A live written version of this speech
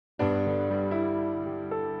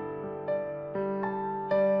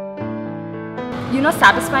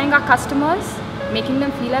satisfying our customers, making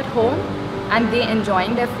them feel at home and they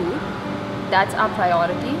enjoying their food. That's our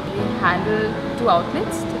priority. We handle 2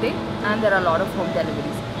 outlets today and there are a lot of home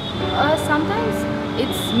deliveries. Sometimes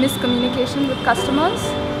it's miscommunication with customers.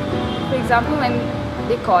 For example, when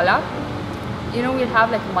they call up, we'll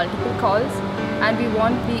have like multiple calls and we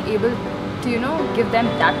won't be able to, give them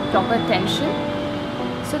that proper attention.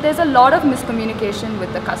 So there's a lot of miscommunication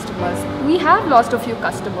with the customers. We have lost a few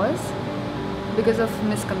customers because of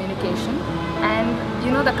miscommunication,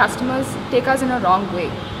 and the customers take us in a wrong way.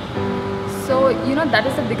 So that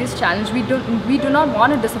is the biggest challenge. We do not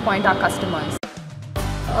want to disappoint our customers.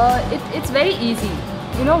 It's very easy.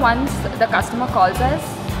 Once the customer calls us,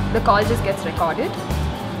 the call just gets recorded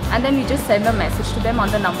and then we just send a message to them on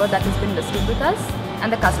the number that has been listed with us,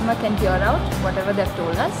 and the customer can hear out whatever they've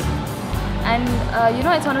told us. And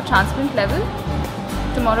it's on a transparent level.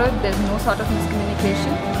 Tomorrow there's no sort of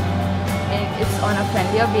miscommunication. It's on a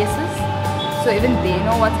friendlier basis, so even they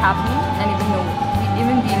know what's happening and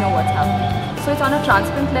even we know what's happening. So it's on a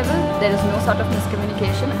transparent level. There is no sort of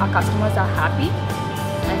miscommunication. Our customers are happy,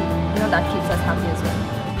 and that keeps us happy as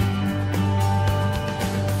well.